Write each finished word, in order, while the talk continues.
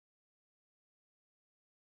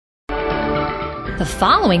The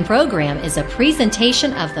following program is a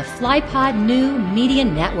presentation of the FlyPod New Media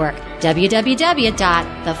Network,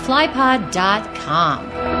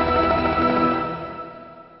 www.theflypod.com.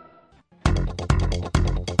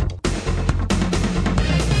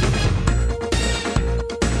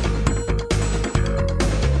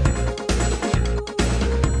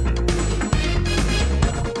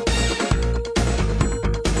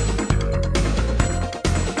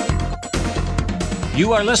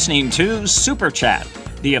 You are listening to SuperChat,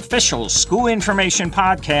 the official school information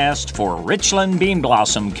podcast for Richland Bean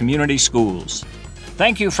Blossom Community Schools.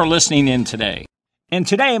 Thank you for listening in today. And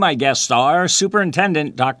today my guests are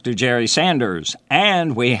Superintendent Dr. Jerry Sanders,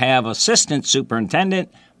 and we have Assistant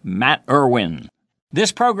Superintendent Matt Irwin.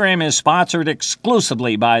 This program is sponsored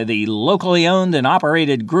exclusively by the locally owned and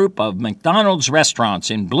operated group of McDonald's restaurants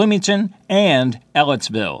in Bloomington and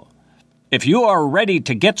Ellettsville. If you are ready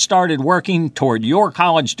to get started working toward your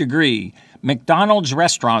college degree, McDonald's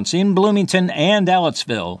restaurants in Bloomington and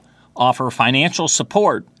Ellettsville offer financial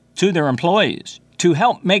support to their employees to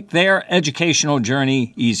help make their educational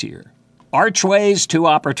journey easier. Archways to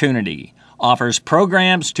Opportunity offers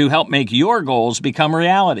programs to help make your goals become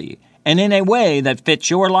reality and in a way that fits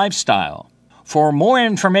your lifestyle. For more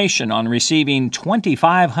information on receiving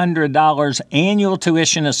 $2,500 annual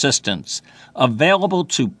tuition assistance available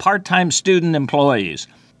to part-time student employees,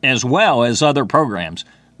 as well as other programs,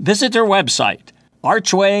 visit their website,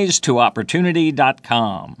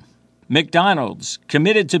 archwaystoopportunity.com. McDonald's,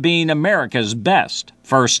 committed to being America's best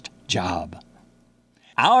first job.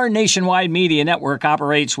 Our nationwide media network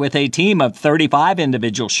operates with a team of 35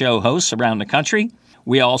 individual show hosts around the country.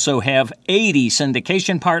 We also have 80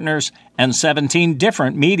 syndication partners and 17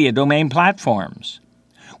 different media domain platforms.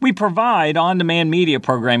 We provide on-demand media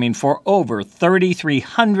programming for over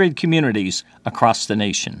 3,300 communities across the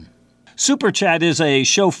nation. SuperChat is a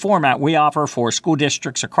show format we offer for school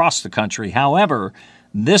districts across the country. However,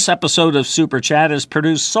 this episode of SuperChat is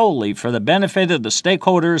produced solely for the benefit of the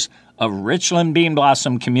stakeholders of Richland Bean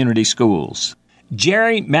Blossom Community Schools.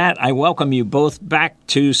 Jerry, Matt, I welcome you both back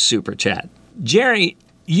to SuperChat. Jerry,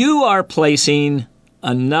 you are placing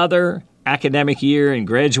another academic year and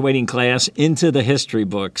graduating class into the history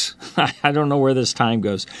books. I don't know where this time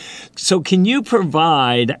goes. So can you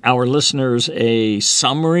provide our listeners a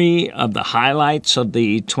summary of the highlights of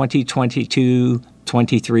the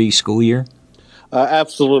 2022-23 school year?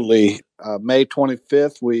 Absolutely. May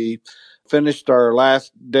 25th, we finished our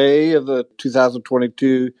last day of the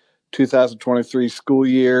 2022-2023 school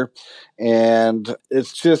year, and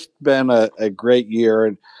it's just been a great year.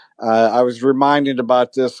 And I was reminded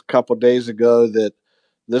about this a couple of days ago that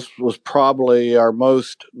this was probably our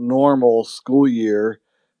most normal school year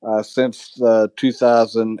since the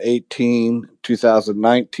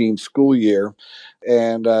 2018-2019 school year,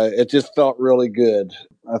 and it just felt really good.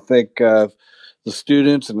 I think the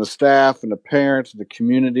students and the staff and the parents and the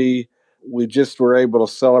community, we just were able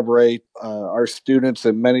to celebrate our students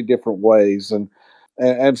in many different ways. And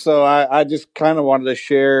so I just kind of wanted to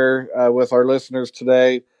share with our listeners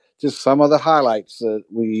today just some of the highlights that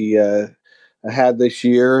we had this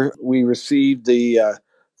year. We received the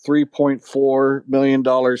 $3.4 million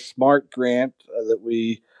SMART grant that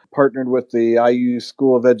we partnered with the IU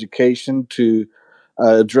School of Education to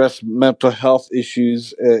address mental health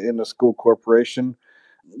issues in the school corporation.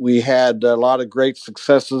 We had a lot of great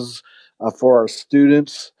successes for our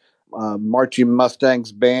students. Marching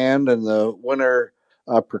Mustangs Band and the Winter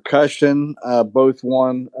Percussion both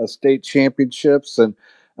won state championships. And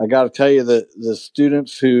I got to tell you that the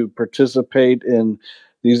students who participate in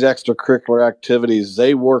these extracurricular activities,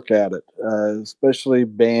 they work at it, especially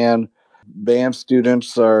band. Band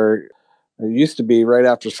students are... It used to be right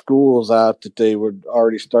after school's out that they would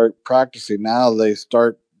already start practicing. Now they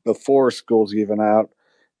start before school's even out,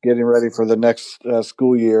 getting ready for the next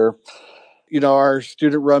school year. You know, our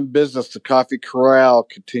student-run business, the Coffee Corral,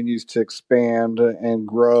 continues to expand and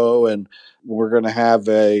grow, and we're going to have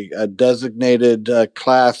a designated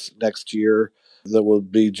class next year that will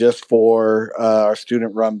be just for our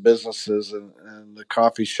student-run businesses and the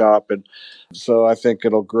coffee shop. And so I think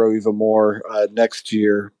it'll grow even more next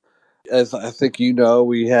year. As I think you know,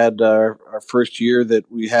 we had our first year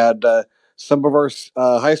that we had some of our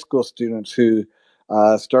high school students who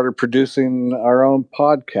started producing our own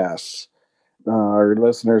podcasts. Our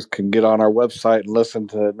listeners can get on our website and listen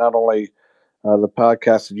to not only the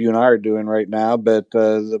podcast that you and I are doing right now, but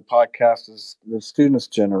the podcast is the students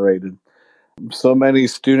generated. So many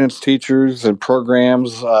students, teachers, and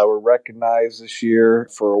programs were recognized this year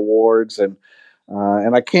for awards, and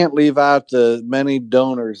I can't leave out the many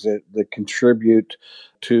donors that contribute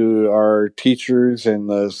to our teachers and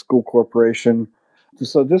the school corporation.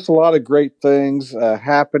 So just a lot of great things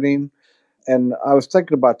happening. And I was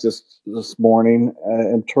thinking about this morning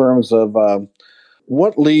in terms of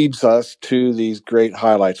what leads us to these great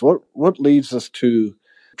highlights. What leads us to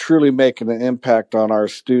truly making an impact on our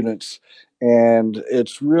students? And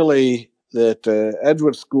it's really that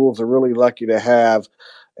Edgewood schools are really lucky to have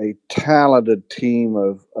a talented team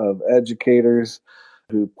of educators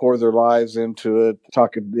who pour their lives into it.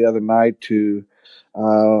 Talking the other night to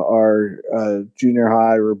our junior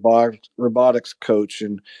high robotics coach,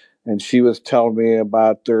 and she was telling me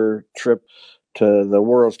about their trip to the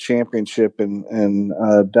World Championship in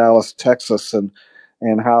Dallas, Texas, and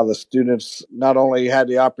how the students not only had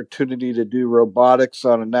the opportunity to do robotics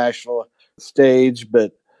on a national stage,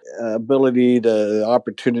 but the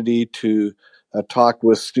opportunity to talk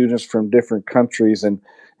with students from different countries and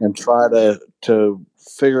try to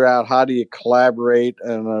figure out how do you collaborate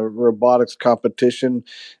in a robotics competition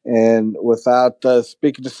and without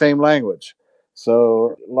speaking the same language.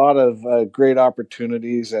 So a lot of great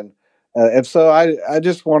opportunities, and so I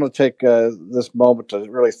just want to take this moment to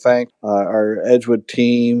really thank our Edgewood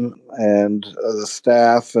team and the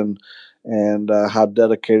staff and how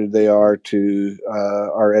dedicated they are to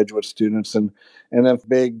our Edgewood students, and a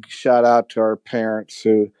big shout out to our parents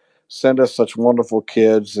who send us such wonderful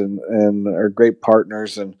kids and are great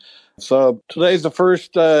partners. And so today's the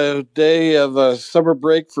first day of summer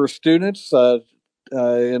break for students.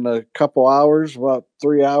 In a couple hours, about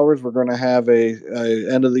 3 hours, we're going to have a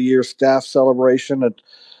end of the year staff celebration. And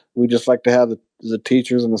we just like to have the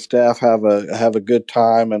teachers and the staff have a good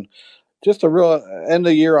time and just a real end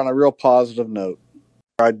of the year on a real positive note.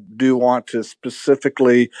 I do want to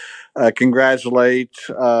specifically congratulate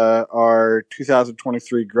our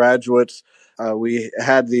 2023 graduates. We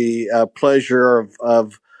had the pleasure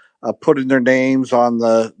of putting their names on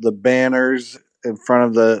the banners in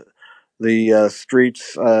front of the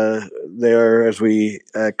streets there as we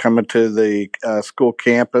come into the school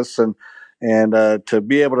campus, and to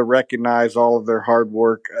be able to recognize all of their hard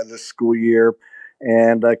work this school year.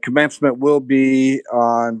 And commencement will be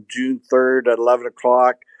on June 3rd at 11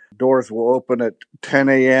 o'clock. Doors will open at 10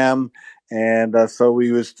 a.m. And so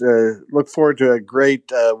we look forward to a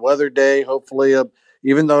great weather day. Hopefully,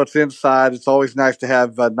 even though it's inside, it's always nice to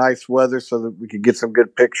have nice weather so that we can get some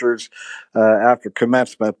good pictures after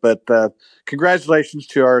commencement. But congratulations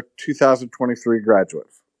to our 2023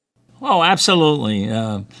 graduates. Oh, absolutely.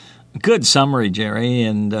 Good summary, Jerry,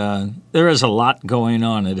 and there is a lot going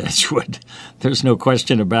on at Edgewood. There's no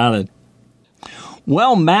question about it.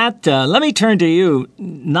 Well, Matt, let me turn to you,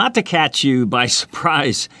 not to catch you by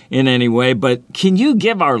surprise in any way, but can you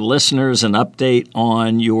give our listeners an update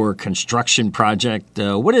on your construction project?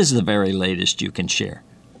 What is the very latest you can share?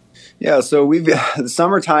 Yeah, so the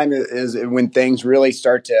summertime is when things really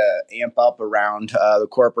start to amp up around the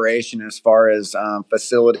corporation as far as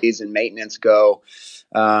facilities and maintenance go.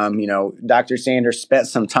 Dr. Sanders spent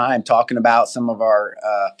some time talking about some of our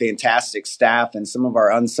fantastic staff, and some of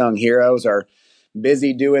our unsung heroes are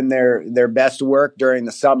busy doing their best work during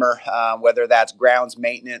the summer, whether that's grounds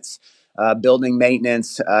maintenance, building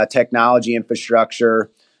maintenance, technology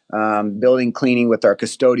infrastructure, building cleaning with our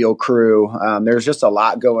custodial crew. There's just a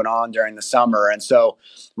lot going on during the summer. And so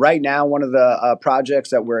right now, one of the projects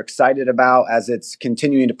that we're excited about as it's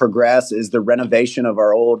continuing to progress is the renovation of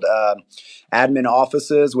our old admin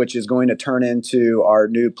offices, which is going to turn into our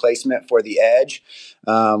new placement for the Edge,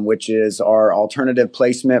 which is our alternative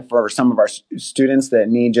placement for some of our students that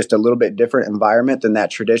need just a little bit different environment than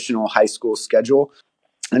that traditional high school schedule.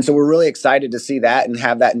 And so we're really excited to see that and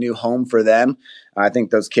have that new home for them. I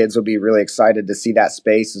think those kids will be really excited to see that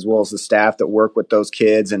space, as well as the staff that work with those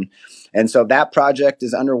kids. And so that project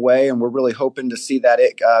is underway, and we're really hoping to see that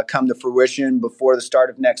it come to fruition before the start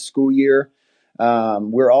of next school year.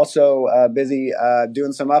 We're also busy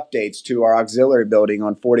doing some updates to our auxiliary building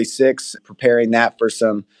on 46, preparing that for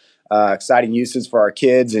some exciting uses for our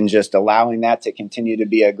kids, and just allowing that to continue to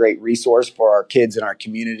be a great resource for our kids and our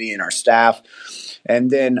community and our staff. And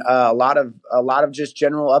then a lot of just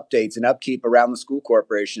general updates and upkeep around the school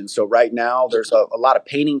corporation. So right now there's a lot of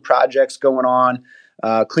painting projects going on,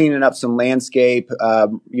 cleaning up some landscape,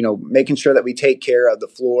 making sure that we take care of the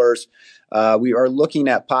floors. We are looking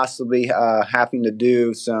at possibly having to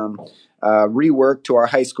do some rework to our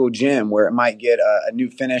high school gym, where it might get a new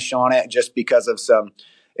finish on it, just because of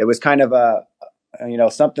it was kind of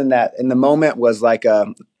something that in the moment was like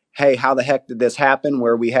hey, how the heck did this happen?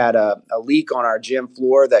 Where we had a leak on our gym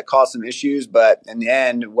floor that caused some issues, but in the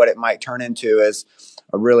end, what it might turn into is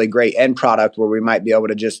a really great end product where we might be able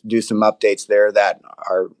to just do some updates there that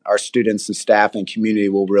our students and staff and community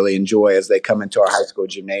will really enjoy as they come into our high school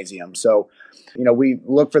gymnasium. So, we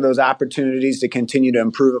look for those opportunities to continue to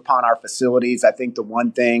improve upon our facilities. I think the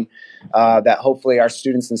one thing that hopefully our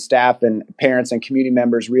students and staff and parents and community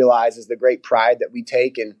members realize is the great pride that we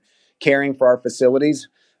take in caring for our facilities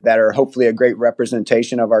that are hopefully a great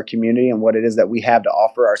representation of our community and what it is that we have to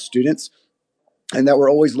offer our students. And that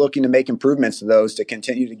we're always looking to make improvements to those to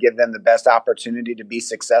continue to give them the best opportunity to be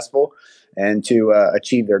successful and to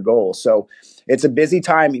achieve their goals. So it's a busy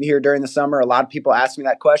time here during the summer. A lot of people ask me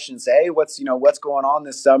that question, say, hey, what's going on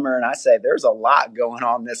this summer? And I say, there's a lot going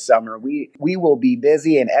on this summer. We will be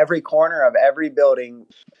busy in every corner of every building.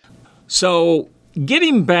 So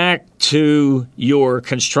getting back to your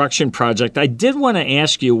construction project, I did want to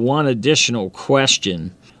ask you one additional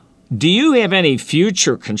question. Do you have any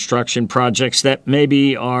future construction projects that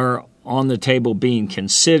maybe are on the table being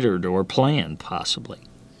considered or planned possibly?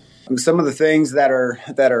 Some of the things that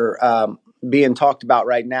are being talked about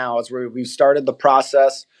right now is we've started the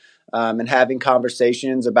process and having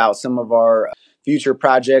conversations about some of our future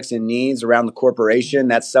projects and needs around the corporation.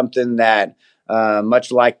 That's something that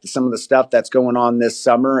much like some of the stuff that's going on this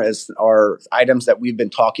summer are items that we've been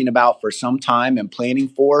talking about for some time and planning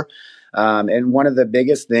for. And one of the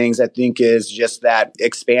biggest things I think is just that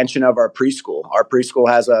expansion of our preschool. Our preschool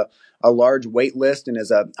has a large wait list and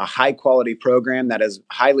is a high quality program that is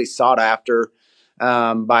highly sought after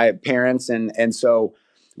by parents. And so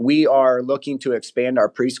we are looking to expand our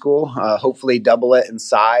preschool, hopefully double it in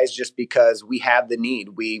size just because we have the need.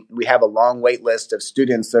 We have a long wait list of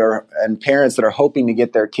students and parents that are hoping to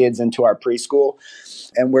get their kids into our preschool.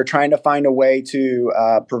 And we're trying to find a way to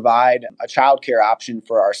provide a childcare option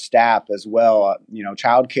for our staff as well.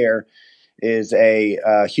 Childcare is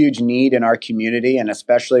a huge need in our community and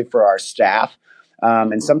especially for our staff.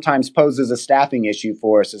 And sometimes poses a staffing issue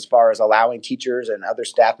for us as far as allowing teachers and other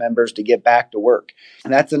staff members to get back to work.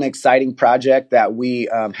 And that's an exciting project that we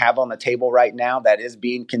have on the table right now that is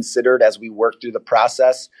being considered as we work through the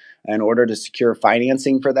process in order to secure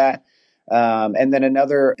financing for that. And then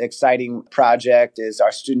another exciting project is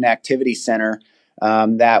our Student Activity Center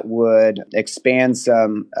that would expand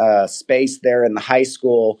some space there in the high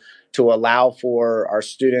school to allow for our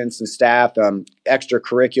students and staff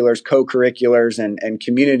extracurriculars, co-curriculars, and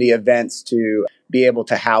community events to be able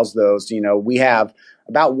to house those. We have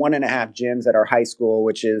about 1.5 gyms at our high school,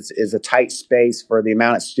 which is a tight space for the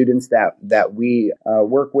amount of students that we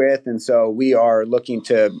work with. And so we are looking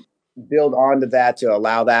to build onto that to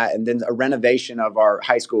allow that. And then a renovation of our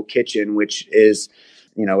high school kitchen, which is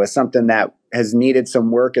something that has needed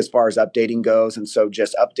some work as far as updating goes. And so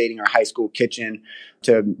just updating our high school kitchen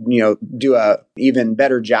to, do a even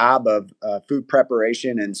better job of food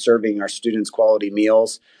preparation and serving our students quality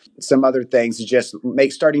meals. Some other things is just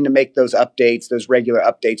starting to make those updates, those regular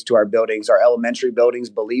updates to our buildings. Our elementary buildings,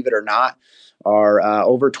 believe it or not, are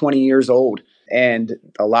over 20 years old. And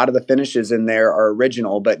a lot of the finishes in there are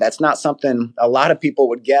original, but that's not something a lot of people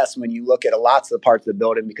would guess when you look at lots of the parts of the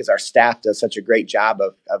building because our staff does such a great job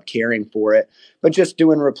of caring for it. But just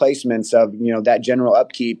doing replacements of, that general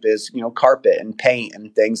upkeep is, carpet and paint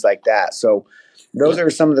and things like that. So those are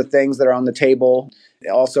some of the things that are on the table.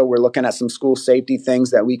 Also, we're looking at some school safety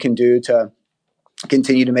things that we can do to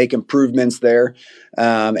continue to make improvements there.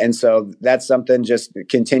 And so that's something, just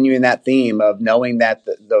continuing that theme of knowing that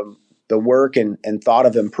the work and thought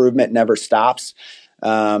of improvement never stops,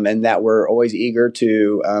 and that we're always eager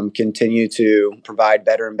to continue to provide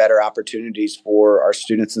better and better opportunities for our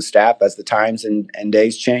students and staff as the times and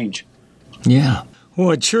days change. Yeah.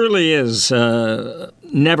 Well, it truly is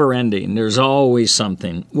never ending. There's always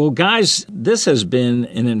something. Well, guys, this has been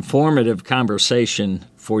an informative conversation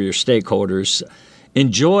for your stakeholders.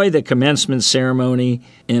 Enjoy the commencement ceremony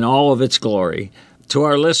in all of its glory. To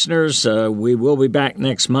our listeners, we will be back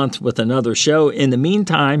next month with another show. In the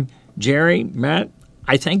meantime, Jerry, Matt,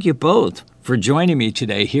 I thank you both for joining me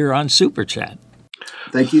today here on SuperChat.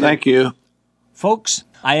 Thank you. Thank you. Folks,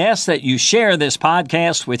 I ask that you share this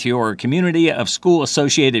podcast with your community of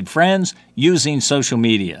school-associated friends using social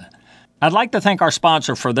media. I'd like to thank our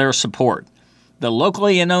sponsor for their support, the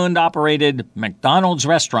locally owned operated McDonald's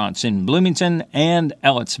restaurants in Bloomington and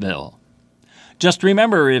Ellettsville. Just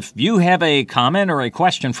remember, if you have a comment or a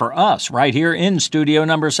question for us right here in studio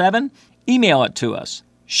number 7, email it to us,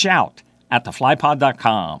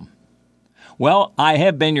 shout@theflypod.com. Well, I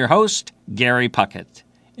have been your host, Gary Puckett,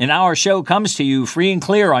 and our show comes to you free and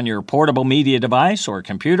clear on your portable media device or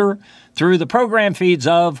computer through the program feeds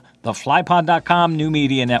of the FlyPod.com New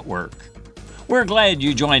Media Network. We're glad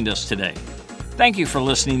you joined us today. Thank you for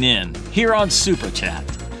listening in here on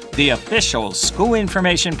SuperChat, the official school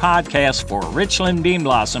information podcast for Richland Bean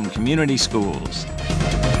Blossom Community Schools.